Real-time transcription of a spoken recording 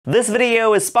This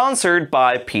video is sponsored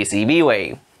by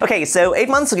PCBWay. Okay, so 8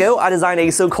 months ago, I designed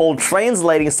a so-called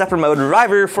translating stepper motor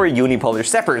driver for unipolar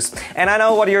steppers. And I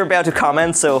know what you're about to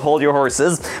comment, so hold your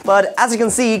horses. But as you can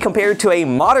see, compared to a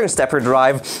modern stepper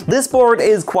drive, this board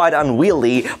is quite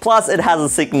unwieldy, plus it has a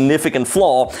significant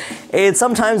flaw. It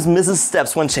sometimes misses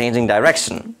steps when changing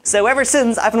direction. So ever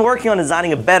since, I've been working on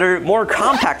designing a better, more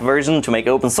compact version to make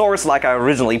open source like I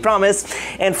originally promised,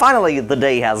 and finally the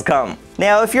day has come.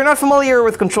 Now, if you're not familiar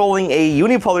with controlling a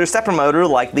unipolar stepper motor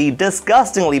like the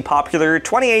disgustingly popular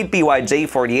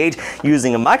 28BYJ48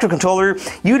 using a microcontroller,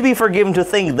 you'd be forgiven to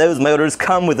think those motors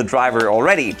come with a driver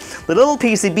already. The little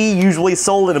PCB usually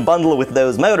sold in a bundle with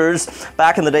those motors,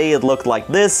 back in the day it looked like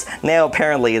this, now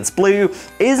apparently it's blue,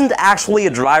 isn't actually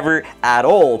a driver at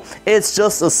all. It's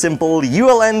just a simple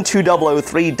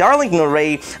ULN2003 Darlington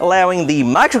array allowing the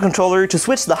microcontroller to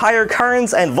switch the higher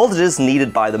currents and voltages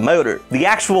needed by the motor. The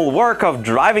actual work of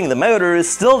driving the motor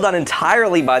is still done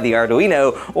entirely by the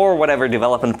Arduino or whatever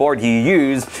development board you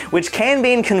use, which can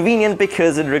be inconvenient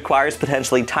because it requires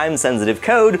potentially time-sensitive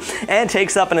code and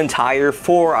takes up an entire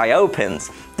 4 I/O pins.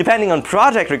 Depending on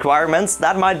project requirements,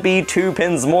 that might be 2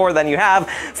 pins more than you have,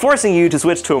 forcing you to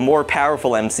switch to a more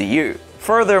powerful MCU.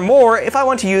 Furthermore, if I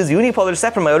want to use unipolar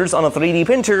stepper motors on a 3D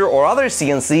printer or other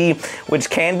CNC, which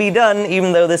can be done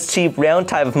even though this cheap round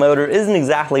type of motor isn't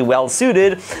exactly well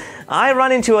suited, I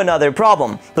run into another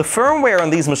problem. The firmware on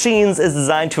these machines is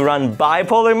designed to run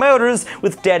bipolar motors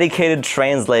with dedicated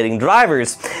translating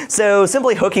drivers, so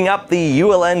simply hooking up the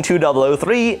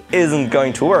ULN2003 isn't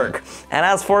going to work. And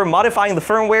as for modifying the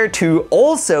firmware to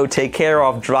also take care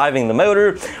of driving the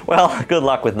motor, well, good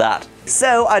luck with that.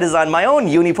 So I designed my own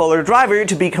unipolar driver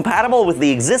to be compatible with the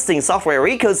existing software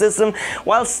ecosystem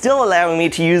while still allowing me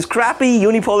to use crappy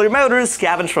unipolar motors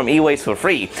scavenged from e-waste for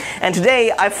free. And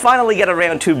today I finally get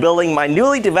around to building my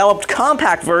newly developed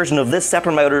compact version of this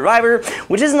stepper motor driver,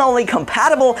 which isn't only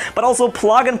compatible but also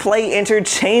plug and play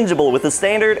interchangeable with the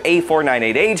standard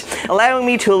A4988, allowing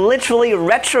me to literally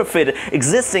retrofit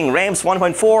existing RAMPS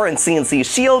 1.4 and CNC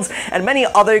shields and many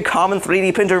other common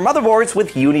 3D printer motherboards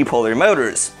with unipolar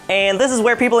motors. And this is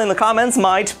where people in the comments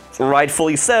might,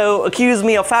 rightfully so, accuse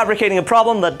me of fabricating a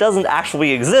problem that doesn't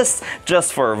actually exist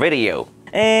just for a video.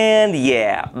 And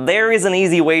yeah, there is an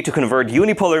easy way to convert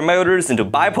unipolar motors into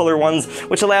bipolar ones,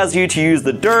 which allows you to use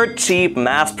the dirt cheap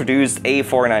mass-produced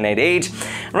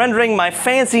A4988, rendering my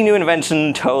fancy new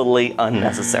invention totally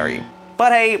unnecessary.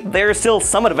 But hey, there's still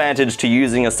some advantage to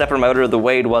using a stepper motor the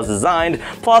way it was designed,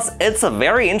 plus it's a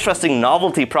very interesting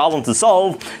novelty problem to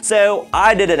solve, so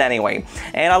I did it anyway.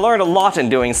 And I learned a lot in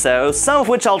doing so, some of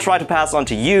which I'll try to pass on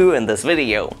to you in this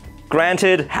video.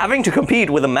 Granted, having to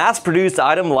compete with a mass-produced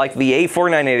item like the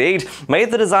A4988 made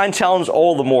the design challenge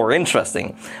all the more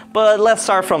interesting. But let's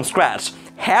start from scratch.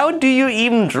 How do you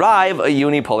even drive a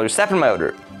unipolar stepper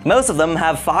motor? Most of them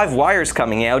have 5 wires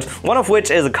coming out, one of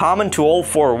which is common to all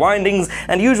 4 windings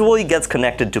and usually gets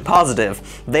connected to positive.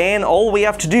 Then all we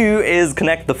have to do is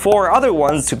connect the 4 other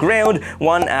ones to ground,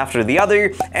 one after the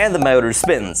other, and the motor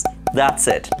spins. That's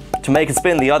it. To make it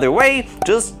spin the other way,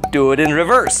 just do it in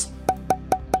reverse.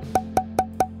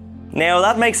 Now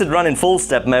that makes it run in full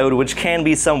step mode, which can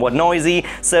be somewhat noisy,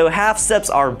 so half steps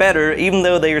are better even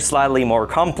though they are slightly more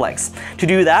complex. To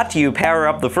do that, you power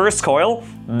up the first coil,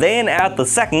 then add the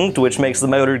second, which makes the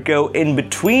motor go in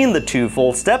between the 2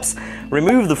 full steps,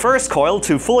 remove the first coil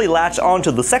to fully latch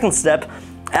onto the second step,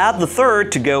 add the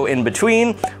third to go in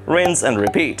between, rinse and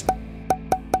repeat.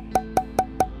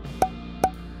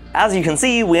 As you can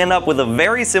see, we end up with a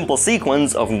very simple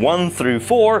sequence of 1 through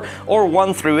 4 or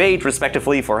 1 through 8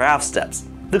 respectively for half steps.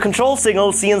 The control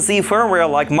signal CNC firmware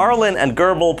like Marlin and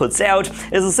Gerbil puts out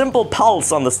is a simple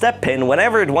pulse on the step pin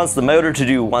whenever it wants the motor to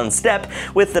do one step,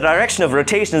 with the direction of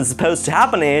rotation it's supposed to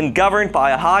happen in governed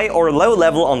by a high or low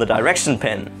level on the direction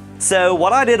pin. So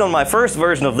what I did on my first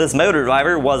version of this motor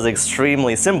driver was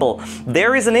extremely simple.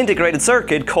 There is an integrated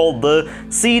circuit called the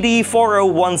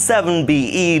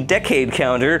CD4017BE decade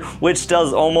counter, which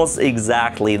does almost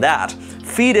exactly that.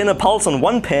 Feed in a pulse on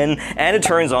one pin and it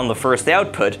turns on the first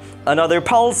output, another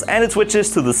pulse and it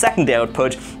switches to the second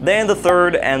output, then the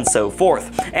third, and so forth.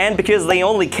 And because they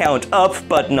only count up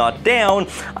but not down,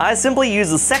 I simply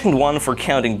used the second one for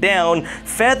counting down,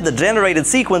 fed the generated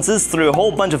sequences through a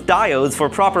whole bunch of diodes for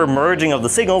proper merging of the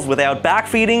signals without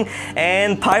backfeeding,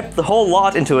 and piped the whole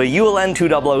lot into a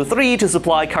ULN2003 to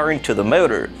supply current to the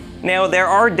motor. Now, there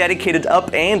are dedicated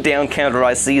up and down counter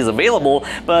ICs available,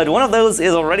 but one of those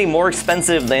is already more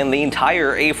expensive than the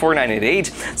entire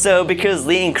A4988, so because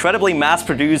the incredibly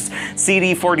mass-produced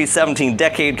CD4017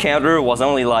 decade counter was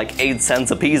only like 8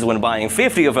 cents a piece when buying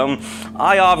 50 of them,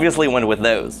 I obviously went with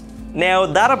those. Now,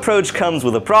 that approach comes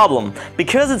with a problem.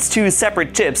 Because it's two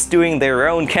separate chips doing their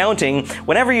own counting,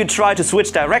 whenever you try to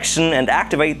switch direction and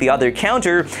activate the other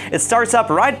counter, it starts up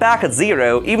right back at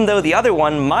 0, even though the other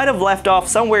one might have left off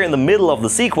somewhere in the middle of the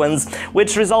sequence,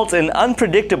 which results in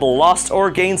unpredictable lost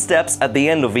or gained steps at the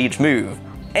end of each move.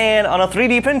 And on a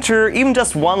 3D printer, even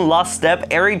just one lost step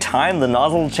every time the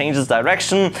nozzle changes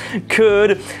direction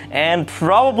could, and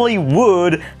probably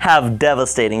would, have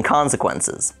devastating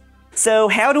consequences. So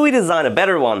how do we design a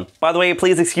better one? By the way,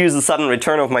 please excuse the sudden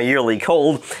return of my yearly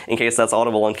cold, in case that's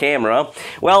audible on camera.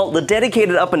 Well, the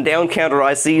dedicated up and down counter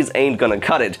ICs ain't gonna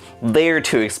cut it. They're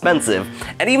too expensive.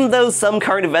 And even though some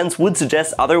current events would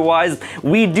suggest otherwise,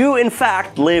 we do in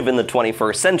fact live in the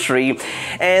 21st century,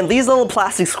 and these little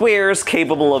plastic squares,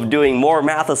 capable of doing more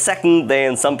math a second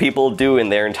than some people do in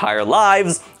their entire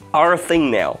lives, are a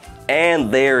thing now.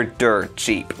 And they're dirt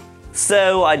cheap.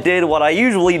 So I did what I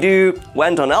usually do,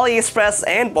 went on AliExpress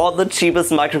and bought the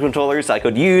cheapest microcontrollers I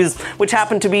could use, which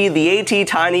happened to be the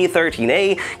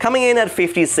ATtiny13A, coming in at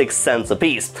 56 cents a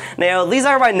piece. Now, these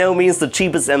are by no means the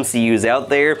cheapest MCUs out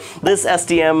there. This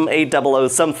STM800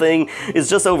 something is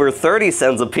just over 30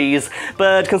 cents a piece,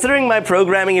 but considering my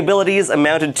programming abilities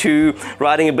amounted to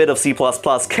writing a bit of C++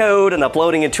 code and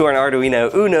uploading it to an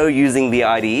Arduino Uno using the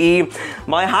IDE,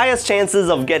 my highest chances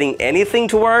of getting anything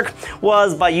to work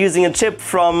was by using a chip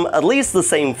from at least the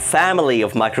same family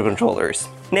of microcontrollers.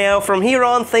 Now, from here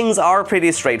on, things are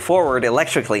pretty straightforward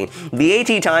electrically. The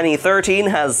ATtiny13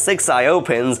 has 6 I/O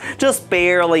pins, just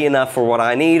barely enough for what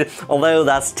I need, although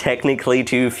that's technically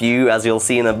too few, as you'll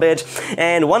see in a bit,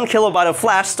 and 1 kilobyte of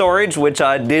flash storage, which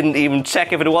I didn't even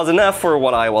check if it was enough for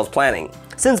what I was planning.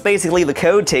 Since basically the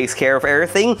code takes care of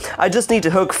everything, I just need to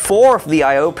hook 4 of the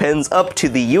I/O pins up to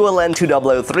the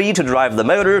ULN2003 to drive the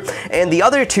motor, and the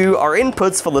other 2 are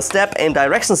inputs for the step and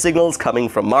direction signals coming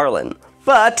from Marlin.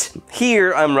 But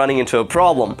here I'm running into a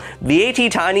problem. The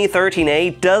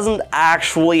ATtiny13A doesn't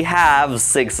actually have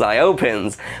 6 I/O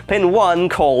pins. Pin 1,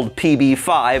 called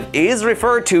PB5, is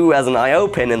referred to as an I/O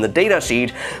pin in the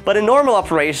datasheet, but in normal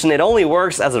operation it only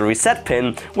works as a reset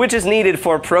pin, which is needed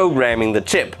for programming the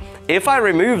chip. If I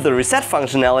remove the reset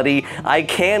functionality, I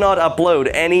cannot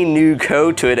upload any new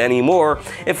code to it anymore,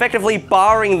 effectively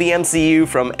barring the MCU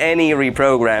from any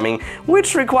reprogramming,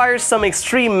 which requires some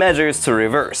extreme measures to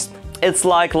reverse. It's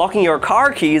like locking your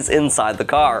car keys inside the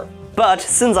car. But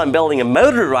since I'm building a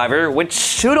motor driver, which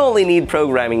should only need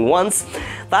programming once,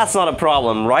 that's not a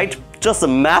problem, right? Just a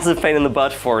massive pain in the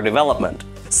butt for development.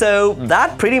 So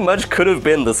that pretty much could have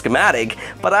been the schematic,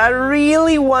 but I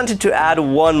really wanted to add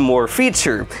one more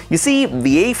feature. You see,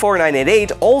 the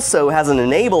A4988 also has an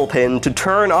enable pin to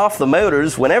turn off the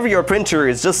motors whenever your printer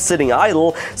is just sitting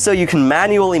idle, so you can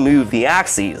manually move the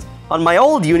axes. On my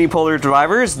old UniPolar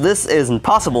drivers, this isn't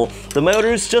possible. The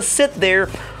motors just sit there,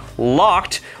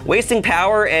 locked, wasting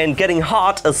power and getting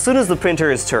hot as soon as the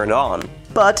printer is turned on.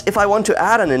 But if I want to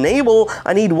add an enable,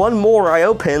 I need one more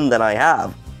I/O pin than I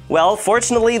have. Well,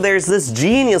 fortunately there's this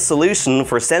genius solution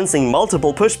for sensing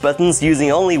multiple push buttons using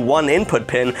only one input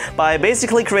pin by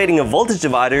basically creating a voltage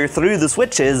divider through the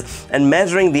switches and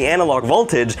measuring the analog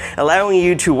voltage, allowing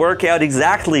you to work out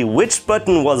exactly which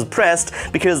button was pressed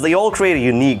because they all create a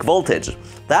unique voltage.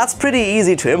 That's pretty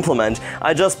easy to implement.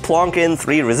 I just plonk in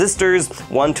 3 resistors,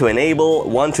 1 to enable,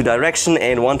 1 to direction,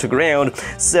 and 1 to ground,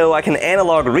 so I can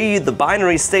analog read the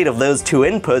binary state of those 2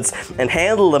 inputs and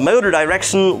handle the motor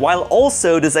direction while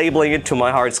also disabling it to my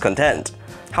heart's content.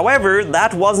 However,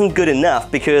 that wasn't good enough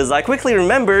because I quickly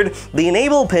remembered the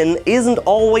enable pin isn't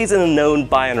always in a known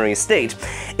binary state.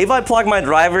 If I plug my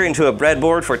driver into a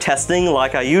breadboard for testing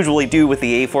like I usually do with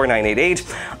the A4988,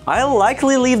 I'll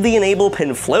likely leave the enable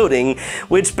pin floating,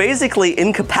 which basically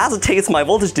incapacitates my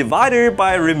voltage divider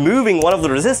by removing one of the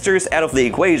resistors out of the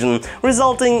equation,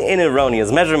 resulting in erroneous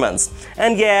measurements.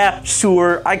 And yeah,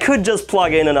 sure, I could just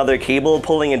plug in another cable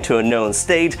pulling into a known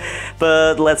state,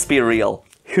 but let's be real.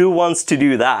 Who wants to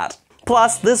do that?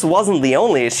 Plus, this wasn't the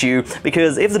only issue,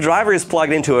 because if the driver is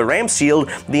plugged into a ramp shield,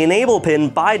 the enable pin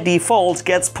by default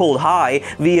gets pulled high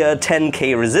via a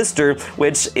 10K resistor,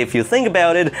 which, if you think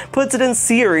about it, puts it in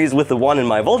series with the one in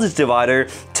my voltage divider,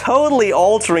 totally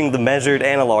altering the measured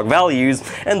analog values,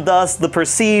 and thus the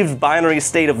perceived binary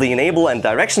state of the enable and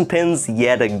direction pins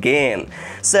yet again.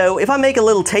 So if I make a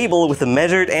little table with the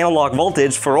measured analog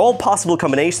voltage for all possible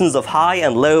combinations of high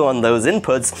and low on those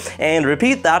inputs, and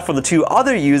repeat that for the 2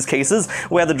 other use cases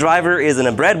where the driver is in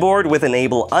a breadboard with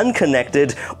enable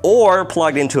unconnected or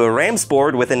plugged into a ramps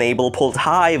board with enable pulled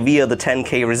high via the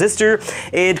 10K resistor,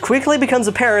 it quickly becomes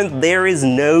apparent there is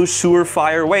no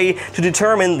surefire way to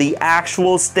determine the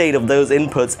actual state of those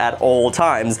inputs at all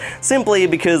times, simply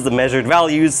because the measured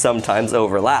values sometimes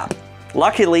overlap.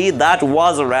 Luckily, that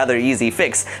was a rather easy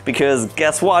fix, because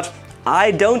guess what?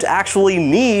 I don't actually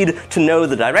need to know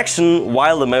the direction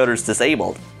while the motor's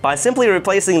disabled. By simply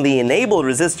replacing the enable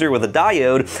resistor with a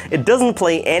diode, it doesn't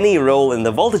play any role in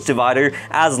the voltage divider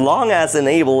as long as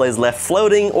enable is left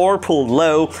floating or pulled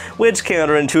low, which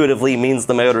counterintuitively means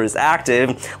the motor is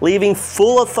active, leaving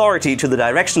full authority to the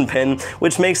direction pin,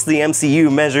 which makes the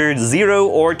MCU measure 0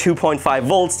 or 2.5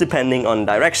 volts depending on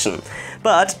direction.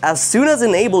 But as soon as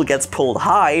enable gets pulled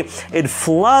high, it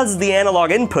floods the analog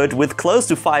input with close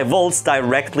to 5 volts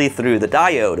directly through the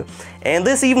diode. And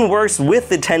this even works with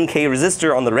the 10K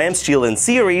resistor on the ramp shield in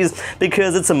series,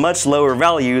 because it's a much lower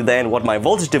value than what my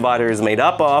voltage divider is made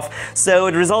up of, so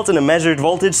it results in a measured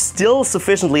voltage still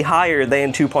sufficiently higher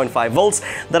than 2.5 volts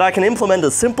that I can implement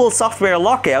a simple software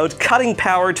lockout, cutting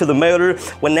power to the motor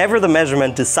whenever the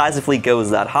measurement decisively goes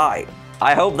that high.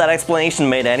 I hope that explanation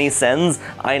made any sense.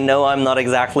 I know I'm not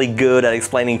exactly good at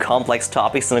explaining complex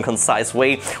topics in a concise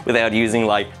way without using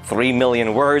like 3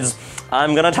 million words.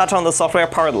 I'm gonna touch on the software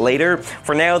part later.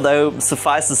 For now though,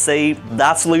 suffice to say,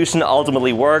 that solution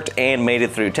ultimately worked and made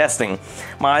it through testing.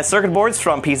 My circuit boards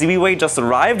from PCBWay just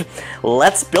arrived.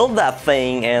 Let's build that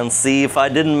thing and see if I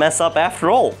didn't mess up after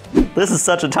all. This is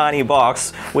such a tiny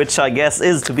box, which I guess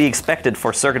is to be expected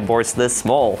for circuit boards this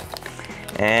small.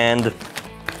 And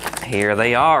here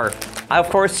they are. I of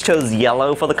course chose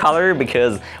yellow for the color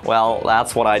because, well,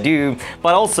 that's what I do,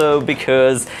 but also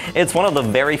because it's one of the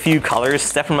very few colors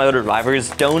stepper motor drivers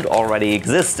don't already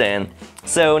exist in.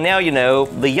 So now you know,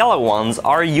 the yellow ones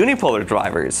are unipolar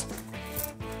drivers.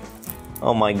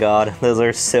 Oh my god, those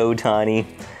are so tiny.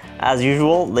 As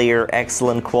usual, they are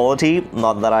excellent quality,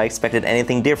 not that I expected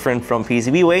anything different from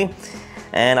PCBWay,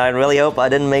 and I really hope I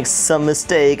didn't make some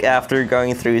mistake after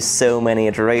going through so many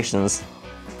iterations.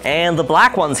 And the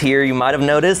black ones here, you might have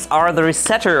noticed, are the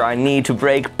resetter I need to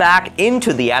break back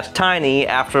into the @tiny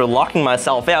after locking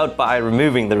myself out by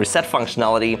removing the reset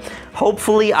functionality.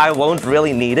 Hopefully I won't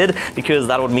really need it, because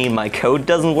that would mean my code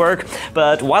doesn't work,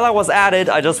 but while I was at it,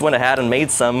 I just went ahead and made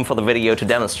some for the video to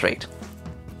demonstrate.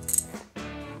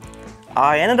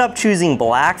 I ended up choosing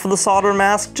black for the solder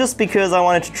mask just because I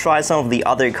wanted to try some of the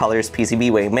other colors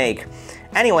PCBWay make.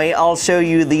 Anyway, I'll show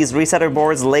you these resetter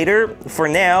boards later. For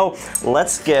now,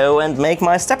 let's go and make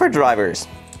my stepper drivers.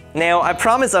 Now, I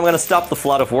promise I'm gonna stop the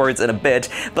flood of words in a bit,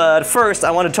 but first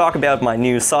I want to talk about my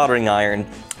new soldering iron.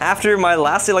 After my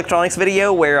last electronics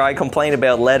video where I complained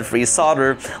about lead-free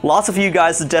solder, lots of you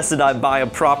guys suggested I buy a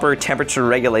proper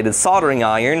temperature-regulated soldering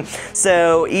iron,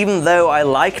 so even though I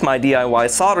like my DIY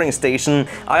soldering station,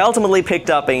 I ultimately picked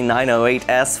up a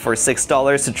 908S for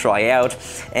 $6 to try out,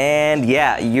 and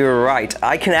yeah, you're right,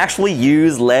 I can actually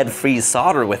use lead-free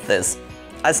solder with this.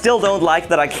 I still don't like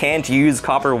that I can't use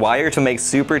copper wire to make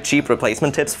super cheap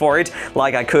replacement tips for it,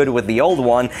 like I could with the old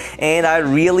one, and I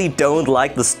really don't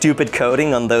like the stupid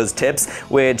coating on those tips,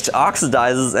 which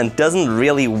oxidizes and doesn't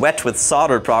really wet with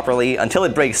solder properly until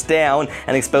it breaks down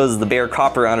and exposes the bare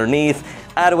copper underneath,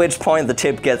 at which point the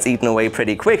tip gets eaten away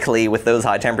pretty quickly with those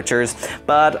high temperatures.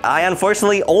 But I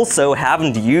unfortunately also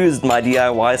haven't used my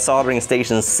DIY soldering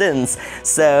station since,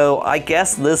 so I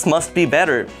guess this must be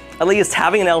better. At least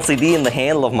having an LCD in the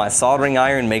handle of my soldering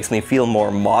iron makes me feel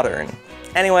more modern.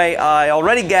 Anyway, I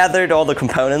already gathered all the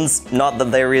components, not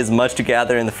that there is much to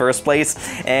gather in the first place,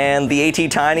 and the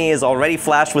 @tiny is already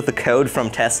flashed with the code from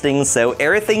testing, so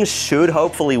everything should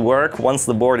hopefully work once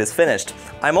the board is finished.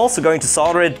 I'm also going to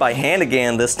solder it by hand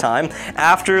again this time.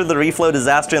 After the reflow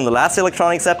disaster in the last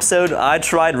electronics episode, I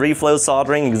tried reflow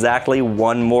soldering exactly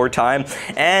one more time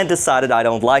and decided I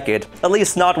don't like it, at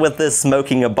least not with this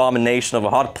smoking abomination of a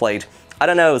hot plate. I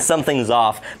don't know, something's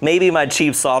off. Maybe my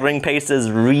cheap soldering paste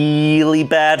is really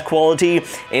bad quality.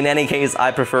 In any case, I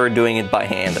prefer doing it by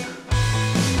hand.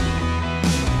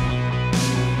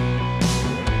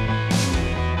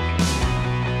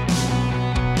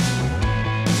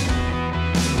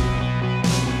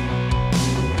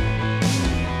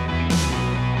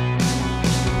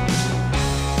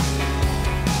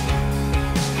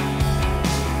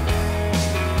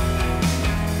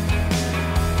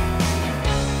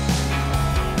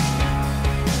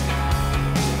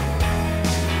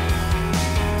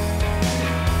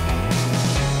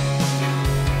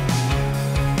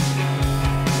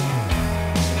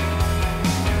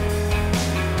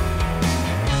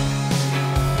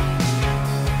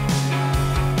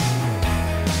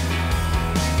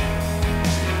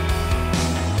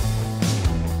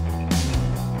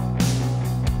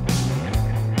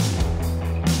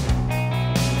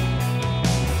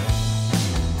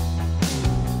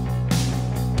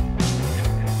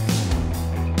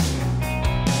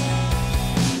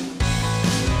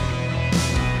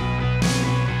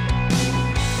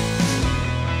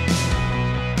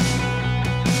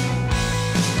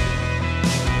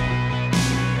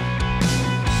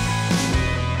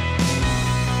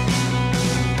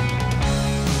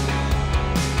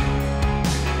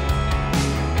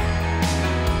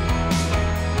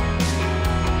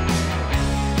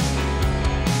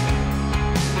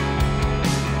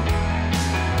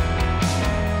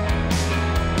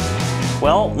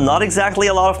 Well, not exactly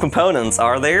a lot of components,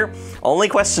 are there? Only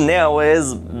question now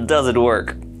is, does it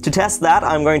work? To test that,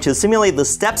 I'm going to simulate the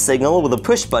step signal with a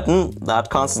push button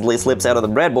that constantly slips out of the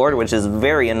breadboard, which is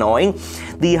very annoying,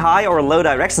 the high or low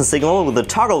direction signal with the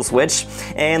toggle switch,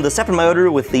 and the stepper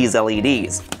motor with these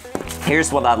LEDs.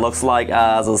 Here's what that looks like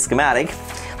as a schematic.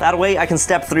 That way I can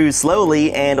step through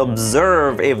slowly and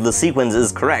observe if the sequence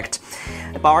is correct.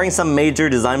 Barring some major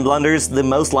design blunders, the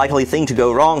most likely thing to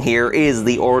go wrong here is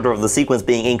the order of the sequence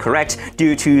being incorrect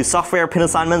due to software pin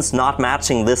assignments not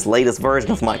matching this latest version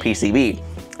of my PCB.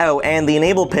 Oh, and the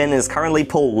enable pin is currently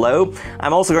pulled low.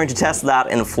 I'm also going to test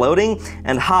that in floating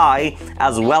and high,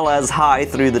 as well as high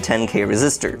through the 10K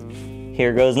resistor.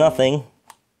 Here goes nothing.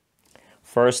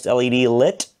 First LED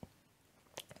lit.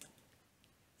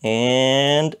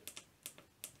 And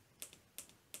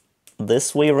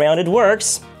this way around it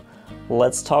works.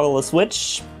 Let's toggle the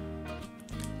switch.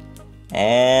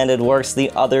 And it works the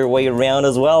other way around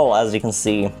as well, as you can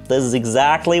see. This is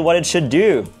exactly what it should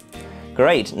do.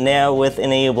 Great, now with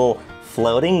enable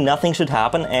floating, nothing should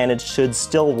happen and it should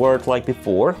still work like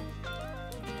before.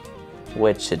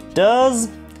 Which it does.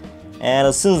 And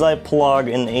as soon as I plug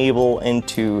enable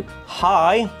into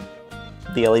high,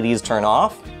 the LEDs turn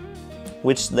off,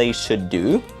 which they should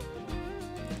do.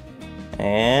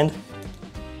 And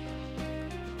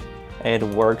it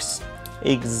works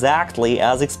exactly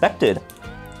as expected.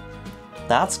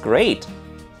 That's great.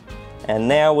 And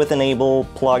now with enable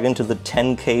plugged into the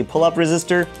 10K pull-up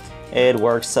resistor, it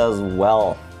works as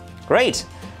well. Great.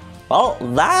 Well,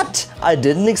 that I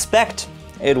didn't expect.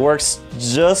 It works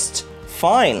just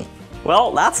fine.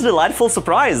 Well, that's a delightful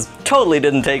surprise. Totally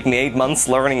didn't take me 8 months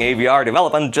learning AVR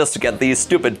development just to get these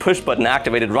stupid push-button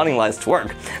activated running lights to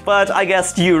work. But I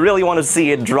guess you really want to see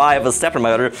it drive a stepper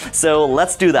motor, so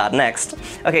let's do that next.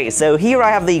 Okay, so here I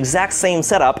have the exact same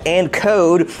setup and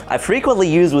code I frequently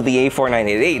use with the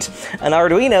A4988. An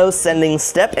Arduino sending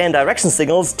step and direction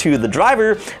signals to the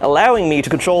driver, allowing me to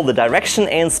control the direction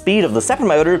and speed of the stepper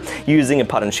motor using a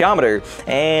potentiometer.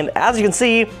 And as you can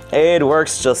see, it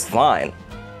works just fine.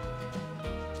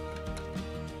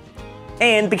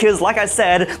 And because, like I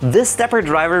said, this stepper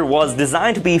driver was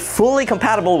designed to be fully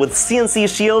compatible with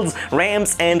CNC shields,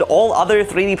 ramps, and all other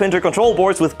 3D printer control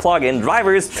boards with plug-in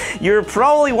drivers, you're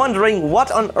probably wondering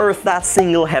what on earth that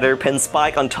single header pin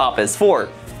spike on top is for.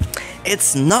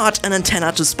 It's not an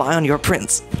antenna to spy on your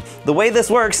prints. The way this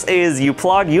works is you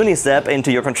plug UniStep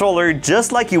into your controller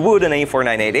just like you would an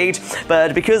A4988,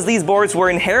 but because these boards were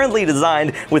inherently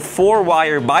designed with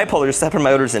 4-wire bipolar stepper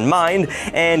motors in mind,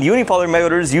 and unipolar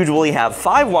motors usually have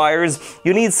 5 wires,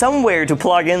 you need somewhere to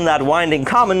plug in that winding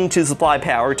common to supply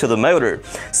power to the motor.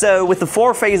 So with the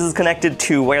 4 phases connected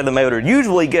to where the motor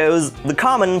usually goes, the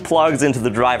common plugs into the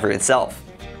driver itself.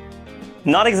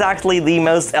 Not exactly the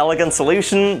most elegant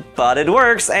solution, but it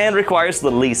works and requires the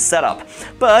least setup.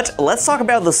 But let's talk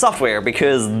about the software,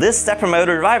 because this stepper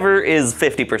motor driver is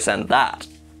 50% that.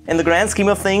 In the grand scheme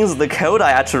of things, the code I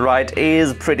had to write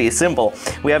is pretty simple.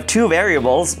 We have 2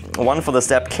 variables, one for the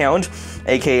step count,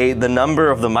 aka the number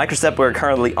of the microstep we're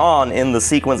currently on in the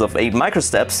sequence of 8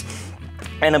 microsteps,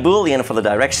 and a boolean for the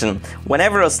direction.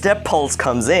 Whenever a step pulse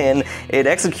comes in, it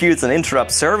executes an interrupt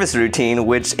service routine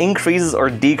which increases or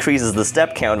decreases the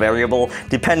step count variable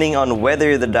depending on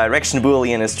whether the direction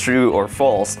boolean is true or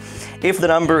false. If the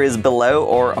number is below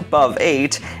or above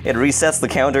 8, it resets the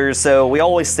counter, so we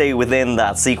always stay within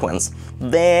that sequence.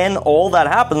 Then all that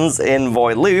happens in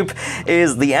void loop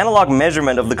is the analog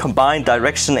measurement of the combined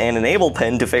direction and enable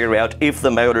pin to figure out if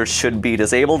the motor should be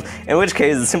disabled, in which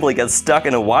case it simply gets stuck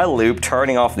in a while loop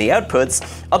turning off the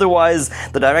outputs, otherwise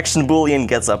the direction boolean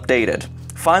gets updated.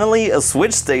 Finally, a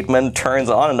switch statement turns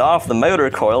on and off the motor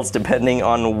coils depending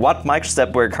on what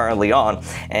microstep we're currently on,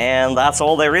 and that's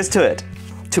all there is to it.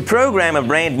 To program a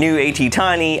brand new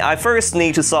ATtiny, I first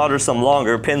need to solder some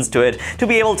longer pins to it to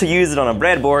be able to use it on a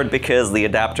breadboard because the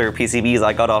adapter PCBs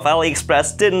I got off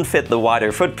AliExpress didn't fit the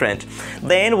wider footprint.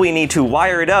 Then we need to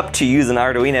wire it up to use an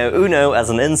Arduino Uno as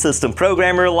an in-system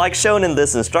programmer like shown in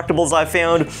this Instructables I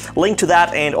found. Link to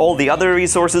that and all the other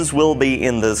resources will be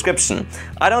in the description.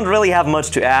 I don't really have much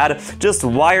to add, just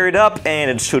wire it up and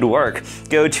it should work.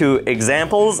 Go to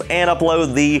Examples and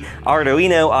upload the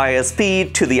Arduino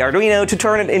ISP to the Arduino to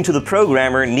turn it into the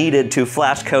programmer needed to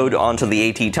flash code onto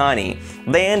the ATtiny.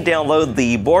 Then download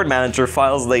the board manager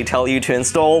files they tell you to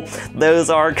install.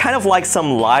 Those are kind of like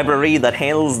some library that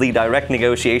handles the direct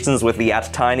negotiations with the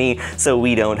ATtiny, so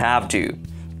we don't have to.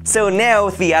 So now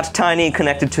with the @tiny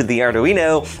connected to the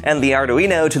Arduino and the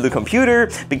Arduino to the computer,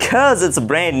 because it's a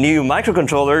brand new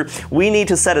microcontroller, we need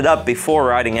to set it up before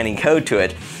writing any code to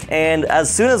it. And as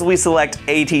soon as we select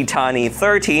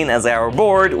ATtiny13 as our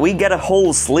board, we get a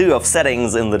whole slew of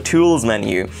settings in the Tools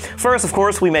menu. First, of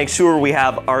course, we make sure we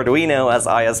have Arduino as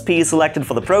ISP selected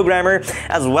for the programmer,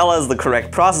 as well as the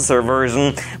correct processor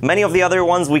version. Many of the other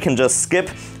ones we can just skip,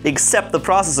 except the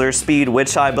processor speed,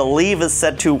 which I believe is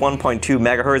set to 1.2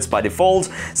 MHz by default,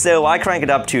 so I crank it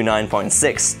up to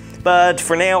 9.6. But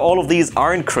for now, all of these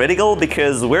aren't critical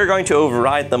because we're going to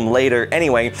override them later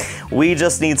anyway. We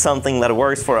just need something that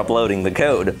works for uploading the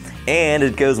code. And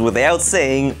it goes without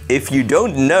saying, if you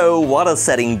don't know what a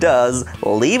setting does,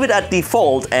 leave it at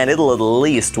default and it'll at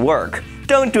least work.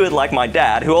 Don't do it like my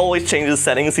dad, who always changes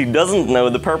settings he doesn't know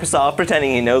the purpose of,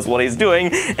 pretending he knows what he's doing,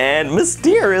 and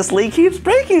mysteriously keeps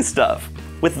breaking stuff.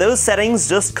 With those settings,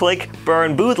 just click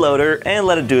Burn Bootloader and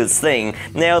let it do its thing.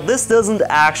 Now, this doesn't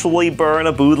actually burn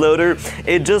a bootloader,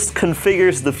 it just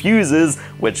configures the fuses,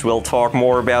 which we'll talk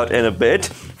more about in a bit,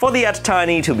 for the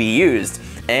 @tiny to be used.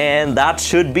 And that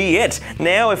should be it.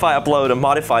 Now, if I upload a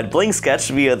modified blink sketch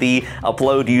via the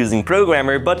Upload Using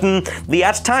Programmer button, the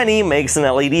 @tiny makes an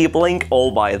LED blink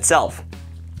all by itself.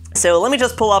 So let me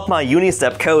just pull up my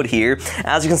UniStep code here.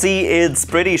 As you can see, it's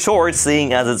pretty short,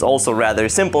 seeing as it's also rather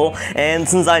simple, and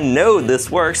since I know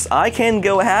this works, I can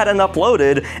go ahead and upload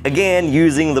it, again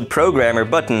using the programmer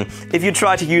button. If you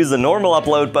try to use the normal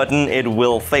upload button, it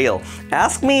will fail.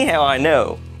 Ask me how I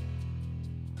know.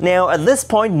 Now, at this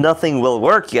point, nothing will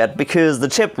work yet because the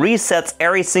chip resets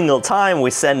every single time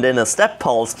we send in a step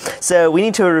pulse, so we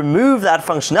need to remove that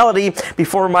functionality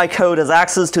before my code has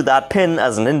access to that pin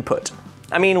as an input.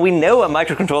 I mean, we know a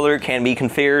microcontroller can be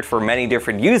configured for many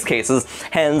different use cases,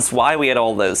 hence why we had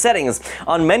all those settings.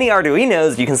 On many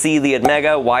Arduinos, you can see the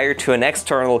Atmega wired to an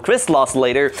external crystal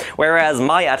oscillator, whereas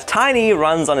my @tiny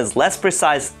runs on its less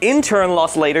precise internal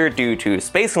oscillator due to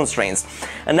space constraints.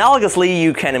 Analogously,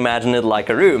 you can imagine it like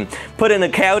a room. Put in a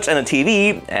couch and a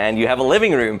TV, and you have a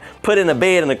living room. Put in a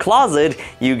bed and a closet,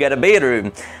 you get a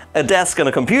bedroom. A desk and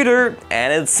a computer,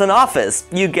 and it's an office.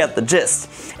 You get the gist.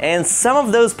 And some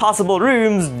of those possible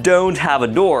rooms don't have a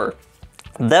door.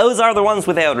 Those are the ones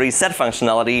without reset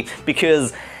functionality,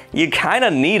 because you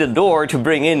kinda need a door to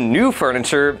bring in new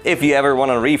furniture if you ever want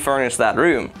to refurnish that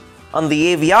room. On the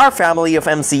AVR family of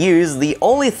MCUs, the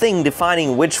only thing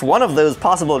defining which one of those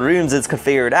possible rooms it's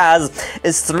configured as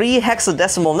is 3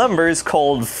 hexadecimal numbers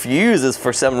called fuses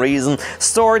for some reason,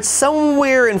 stored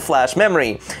somewhere in flash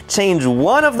memory. Change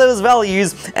one of those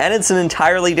values and it's an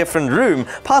entirely different room,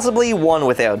 possibly one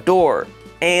without door.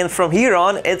 And from here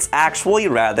on, it's actually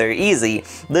rather easy.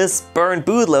 This burn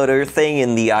bootloader thing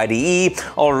in the IDE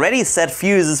already set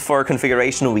fuses for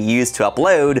configuration we use to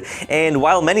upload, and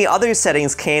while many other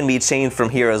settings can be changed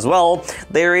from here as well,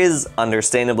 there is,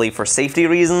 understandably for safety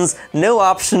reasons, no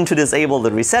option to disable the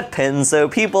reset pin so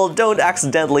people don't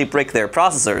accidentally brick their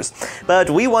processors. But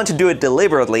we want to do it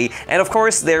deliberately, and of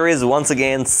course there is once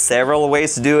again several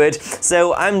ways to do it,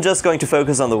 so I'm just going to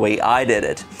focus on the way I did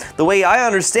it. The way I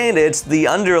understand it,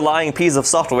 the underlying piece of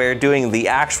software doing the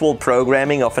actual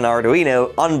programming of an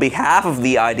Arduino on behalf of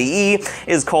the IDE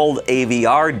is called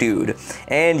AVRDude,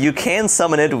 and you can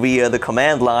summon it via the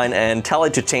command line and tell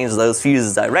it to change those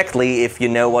fuses directly if you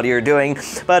know what you're doing.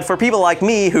 But for people like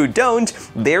me who don't,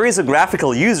 there is a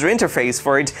graphical user interface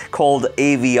for it called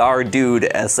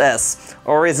AVRDudeSS.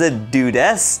 Or is it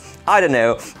DudeS? I don't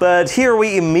know, but here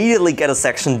we immediately get a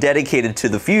section dedicated to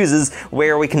the fuses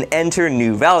where we can enter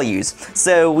new values.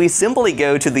 So we simply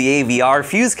go to the AVR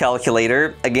fuse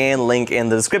calculator, again link in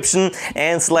the description,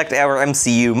 and select our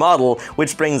MCU model,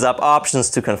 which brings up options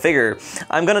to configure.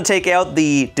 I'm gonna take out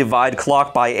the divide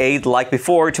clock by 8 like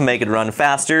before to make it run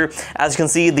faster. As you can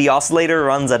see, the oscillator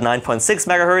runs at 9.6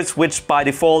 MHz, which by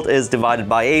default is divided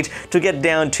by 8 to get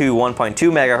down to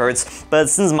 1.2 MHz,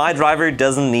 but since my driver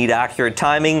doesn't need accurate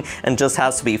timing and just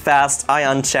has to be fast, I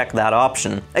uncheck that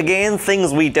option. Again,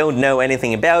 things we don't know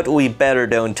anything about, we better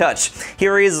don't touch.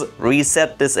 Here is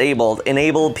reset disabled,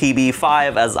 enable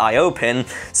PB5 as IO pin,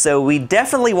 so we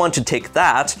definitely want to tick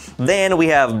that. Then we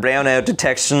have brownout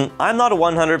detection. I'm not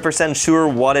 100% sure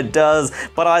what it does,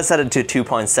 but I set it to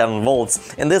 2.7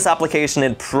 volts. In this application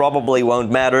it probably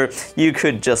won't matter, you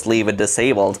could just leave it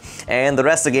disabled. And the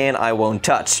rest again I won't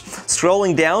touch.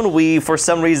 Scrolling down, we for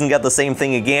some reason get the same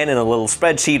thing again in a little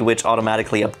spreadsheet which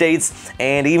automatically updates,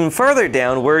 and even further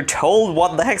down we're told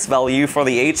what the hex value for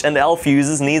the H and L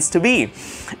fuses needs to be.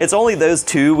 It's only those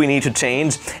two we need to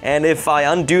change, and if I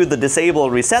undo the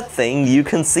disable reset thing, you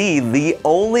can see the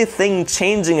only thing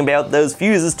changing about those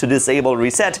fuses to disable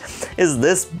reset is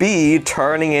this B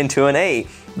turning into an A.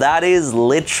 That is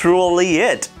literally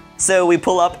it. So we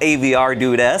pull up AVR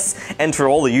Dude S, enter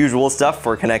all the usual stuff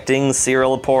for connecting,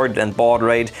 serial port and baud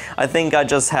rate. I think I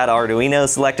just had Arduino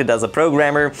selected as a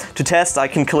programmer. To test, I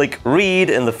can click read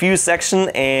in the fuse section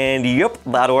and yep,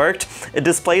 that worked. It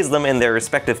displays them in their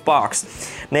respective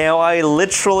box. Now I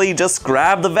literally just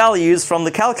grab the values from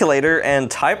the calculator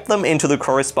and type them into the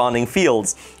corresponding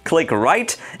fields. Click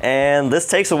write, and this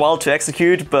takes a while to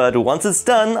execute, but once it's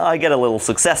done, I get a little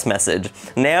success message.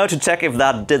 Now to check if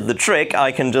that did the trick,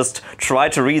 I can just try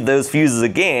to read those fuses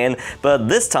again, but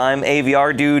this time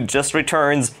AVR Dude just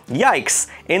returns, yikes,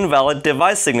 invalid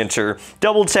device signature.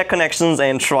 Double check connections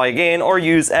and try again, or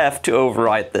use F to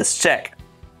overwrite this check.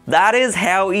 That is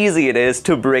how easy it is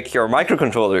to brick your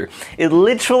microcontroller. It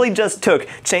literally just took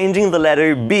changing the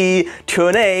letter B to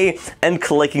an A and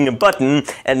clicking a button,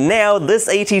 and now this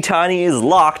ATtiny is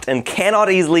locked and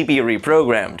cannot easily be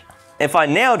reprogrammed. If I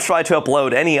now try to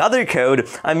upload any other code,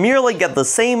 I merely get the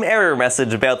same error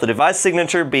message about the device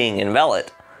signature being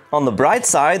invalid. On the bright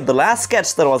side, the last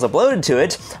sketch that was uploaded to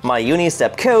it, my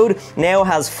UniStep code, now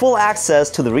has full access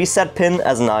to the reset pin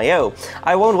as an I/O.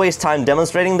 I won't waste time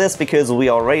demonstrating this because we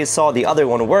already saw the other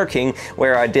one working,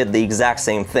 where I did the exact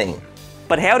same thing.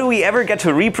 But how do we ever get to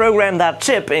reprogram that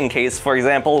chip in case, for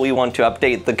example, we want to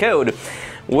update the code?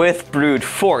 With brute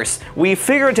force. We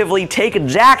figuratively take a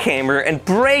jackhammer and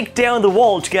break down the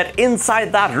wall to get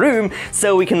inside that room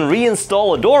so we can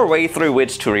reinstall a doorway through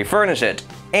which to refurnish it.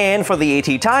 And for the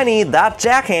ATtiny, that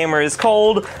jackhammer is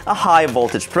called a high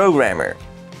voltage programmer.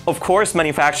 Of course,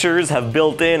 manufacturers have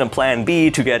built in a plan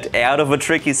B to get out of a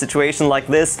tricky situation like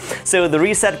this, so the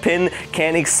reset pin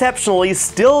can exceptionally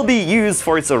still be used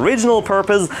for its original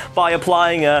purpose by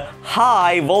applying a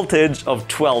high voltage of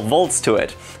 12 volts to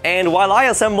it. And while I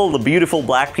assemble the beautiful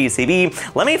black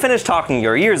PCB, let me finish talking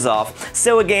your ears off.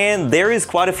 So again, there is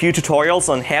quite a few tutorials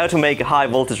on how to make a high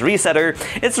voltage resetter.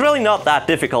 It's really not that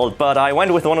difficult, but I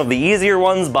went with one of the easier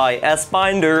ones by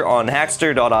SBinder on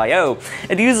Hackster.io.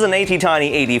 It uses an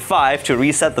ATtiny 85 to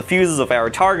reset the fuses of our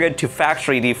target to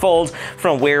factory default,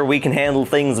 from where we can handle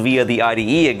things via the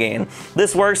IDE again.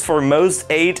 This works for most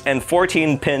 8 and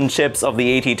 14 pin chips of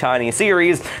the ATtiny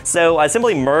series, so I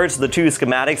simply merged the two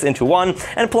schematics into one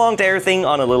and plonked everything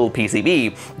on a little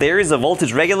PCB. There is a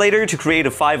voltage regulator to create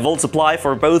a 5 volt supply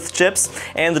for both chips,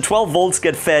 and the 12 volts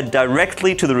get fed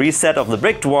directly to the reset of the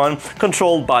bricked one,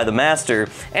 controlled by the master.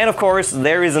 And of course,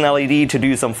 there is an LED to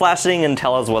do some flashing and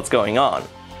tell us what's going on.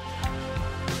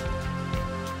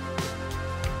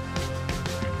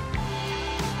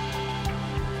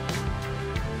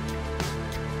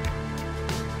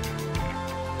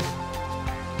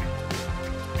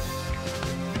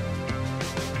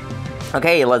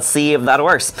 Okay, let's see if that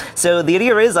works. So the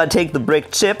idea is I take the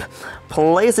brick chip,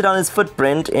 place it on its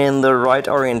footprint in the right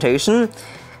orientation,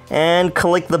 and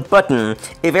click the button.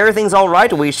 If everything's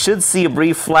alright, we should see a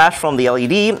brief flash from the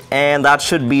LED, and that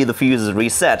should be the fuse's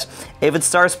reset. If it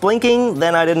starts blinking,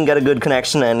 then I didn't get a good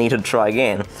connection and need to try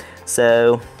again.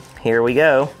 So here we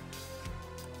go.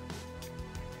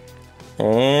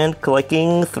 And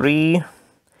clicking 3,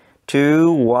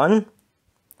 2, 1.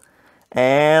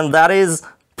 And that is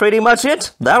pretty much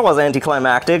it. That was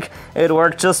anticlimactic. It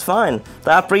worked just fine.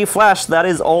 That brief flash, that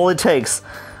is all it takes.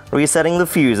 Resetting the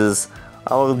fuses.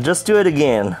 I'll just do it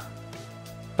again.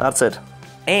 That's it.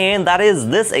 And that is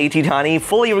this ATtiny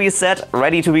fully reset,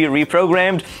 ready to be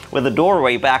reprogrammed, with the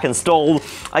doorway back installed.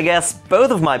 I guess both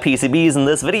of my PCBs in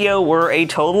this video were a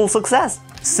total success.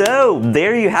 So,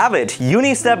 there you have it,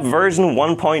 UniStep version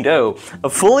 1.0, a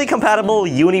fully compatible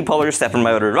unipolar stepper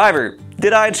motor driver.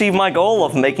 Did I achieve my goal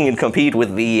of making it compete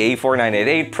with the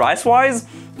A4988 price-wise?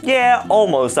 Yeah,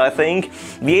 almost, I think.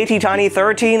 The ATtiny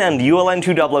 13 and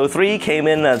ULN2003 came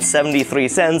in at 73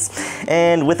 cents,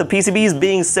 and with the PCBs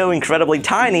being so incredibly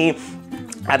tiny,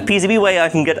 at PCBWay I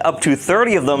can get up to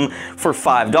 30 of them for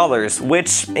 $5,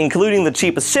 which, including the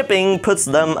cheapest shipping, puts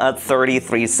them at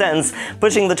 33 cents,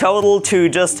 pushing the total to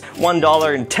just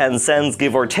 $1.10,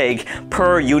 give or take,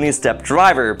 per UniStep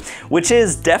driver, which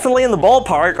is definitely in the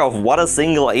ballpark of what a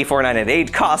single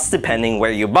A4988 costs depending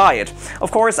where you buy it. Of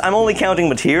course, I'm only counting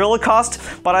material cost,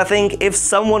 but I think if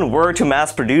someone were to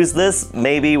mass produce this,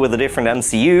 maybe with a different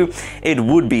MCU, it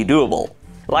would be doable.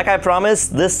 Like I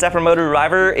promised, this stepper motor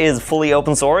driver is fully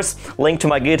open source. Link to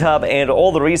my GitHub and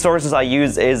all the resources I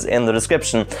use is in the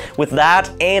description. With that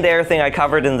and everything I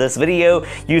covered in this video,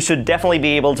 you should definitely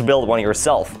be able to build one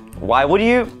yourself. Why would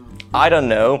you? I don't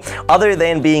know. Other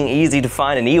than being easy to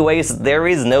find in e-waste, there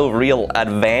is no real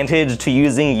advantage to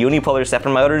using unipolar stepper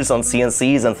motors on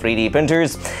CNCs and 3D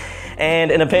printers.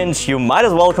 And in a pinch, you might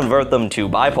as well convert them to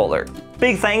bipolar.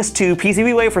 Big thanks to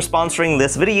PCBWay for sponsoring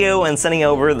this video and sending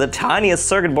over the tiniest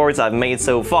circuit boards I've made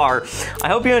so far. I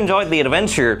hope you enjoyed the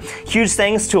adventure. Huge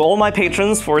thanks to all my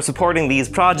patrons for supporting these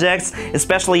projects,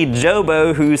 especially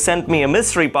Jobo, who sent me a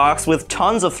mystery box with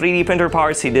tons of 3D printer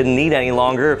parts he didn't need any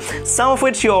longer, some of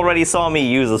which you already saw me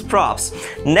use as props.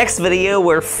 Next video,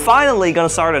 we're finally gonna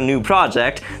start a new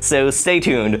project, so stay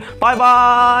tuned. Bye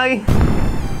bye!